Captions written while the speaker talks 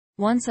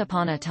Once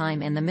upon a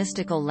time in the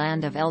mystical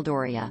land of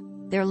Eldoria,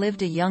 there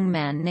lived a young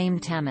man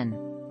named Taman.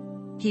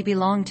 He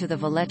belonged to the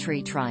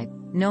Valetri tribe,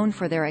 known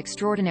for their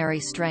extraordinary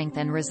strength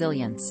and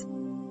resilience.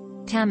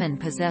 Taman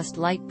possessed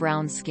light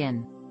brown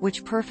skin,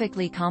 which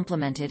perfectly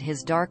complemented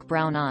his dark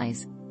brown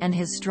eyes, and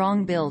his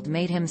strong build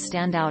made him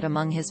stand out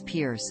among his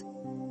peers.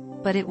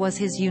 But it was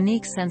his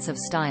unique sense of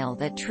style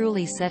that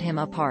truly set him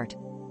apart.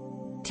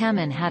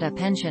 Taman had a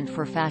penchant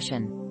for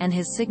fashion, and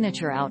his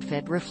signature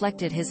outfit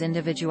reflected his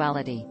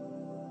individuality.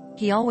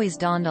 He always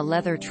donned a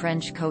leather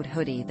trench coat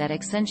hoodie that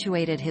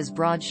accentuated his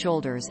broad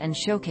shoulders and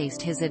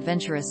showcased his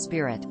adventurous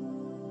spirit.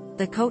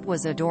 The coat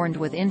was adorned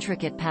with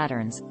intricate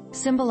patterns,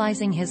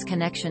 symbolizing his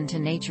connection to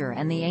nature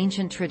and the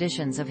ancient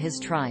traditions of his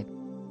tribe.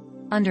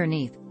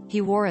 Underneath,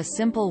 he wore a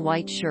simple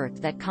white shirt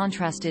that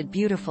contrasted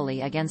beautifully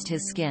against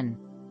his skin.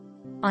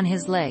 On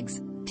his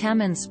legs,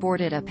 Taman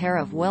sported a pair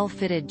of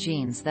well-fitted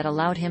jeans that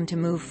allowed him to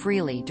move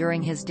freely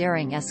during his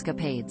daring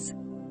escapades.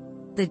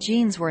 The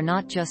jeans were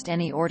not just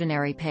any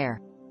ordinary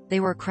pair. They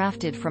were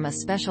crafted from a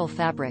special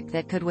fabric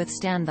that could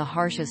withstand the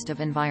harshest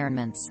of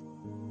environments.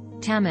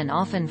 Taman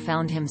often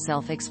found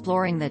himself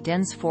exploring the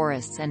dense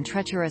forests and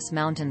treacherous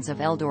mountains of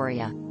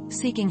Eldoria,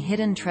 seeking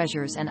hidden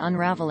treasures and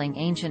unraveling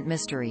ancient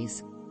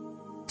mysteries.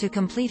 To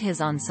complete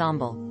his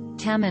ensemble,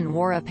 Taman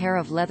wore a pair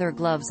of leather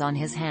gloves on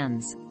his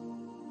hands.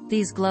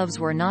 These gloves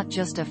were not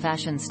just a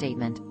fashion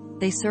statement,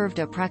 they served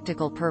a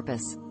practical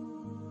purpose.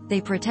 They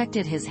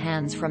protected his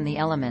hands from the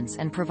elements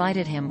and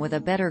provided him with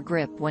a better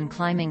grip when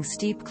climbing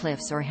steep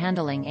cliffs or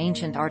handling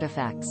ancient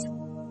artifacts.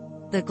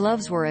 The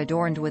gloves were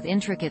adorned with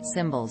intricate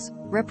symbols,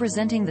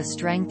 representing the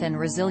strength and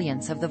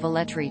resilience of the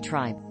Valetri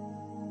tribe.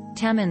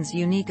 Taman's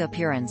unique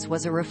appearance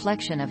was a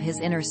reflection of his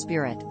inner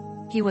spirit.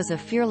 He was a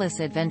fearless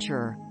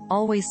adventurer,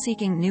 always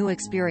seeking new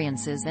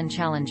experiences and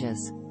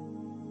challenges.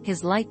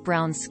 His light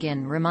brown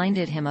skin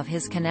reminded him of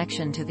his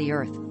connection to the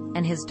earth,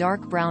 and his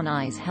dark brown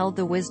eyes held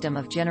the wisdom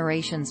of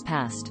generations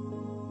past.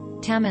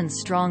 Taman's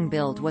strong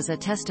build was a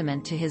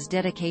testament to his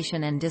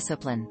dedication and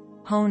discipline,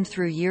 honed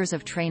through years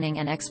of training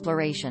and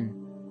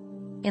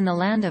exploration. In the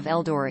land of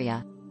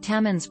Eldoria,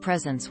 Taman's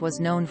presence was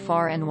known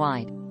far and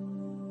wide.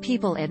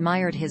 People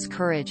admired his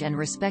courage and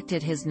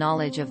respected his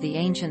knowledge of the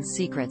ancient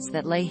secrets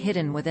that lay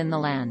hidden within the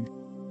land.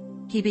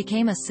 He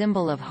became a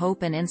symbol of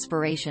hope and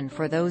inspiration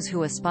for those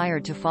who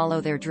aspired to follow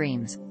their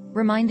dreams,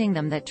 reminding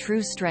them that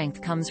true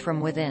strength comes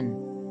from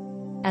within.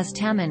 As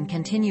Taman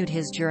continued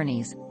his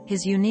journeys,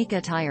 his unique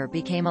attire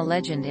became a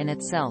legend in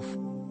itself.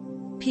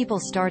 People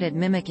started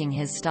mimicking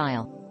his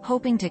style,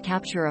 hoping to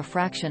capture a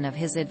fraction of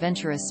his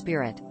adventurous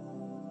spirit.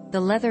 The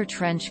leather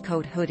trench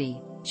coat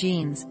hoodie,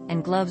 jeans,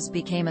 and gloves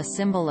became a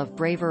symbol of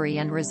bravery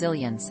and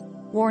resilience,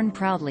 worn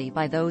proudly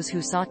by those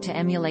who sought to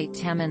emulate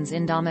Taman's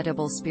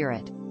indomitable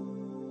spirit.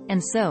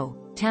 And so,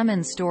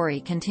 Taman's story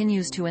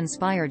continues to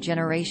inspire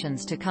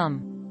generations to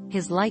come.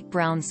 His light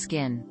brown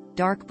skin,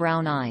 dark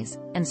brown eyes,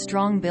 and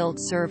strong build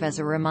serve as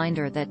a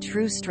reminder that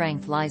true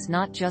strength lies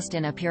not just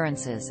in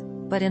appearances,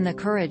 but in the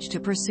courage to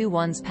pursue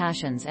one's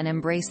passions and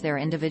embrace their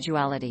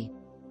individuality.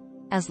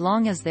 As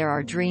long as there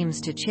are dreams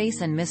to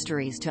chase and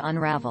mysteries to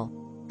unravel,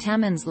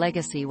 Taman's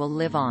legacy will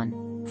live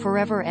on,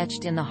 forever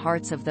etched in the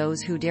hearts of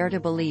those who dare to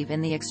believe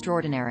in the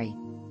extraordinary.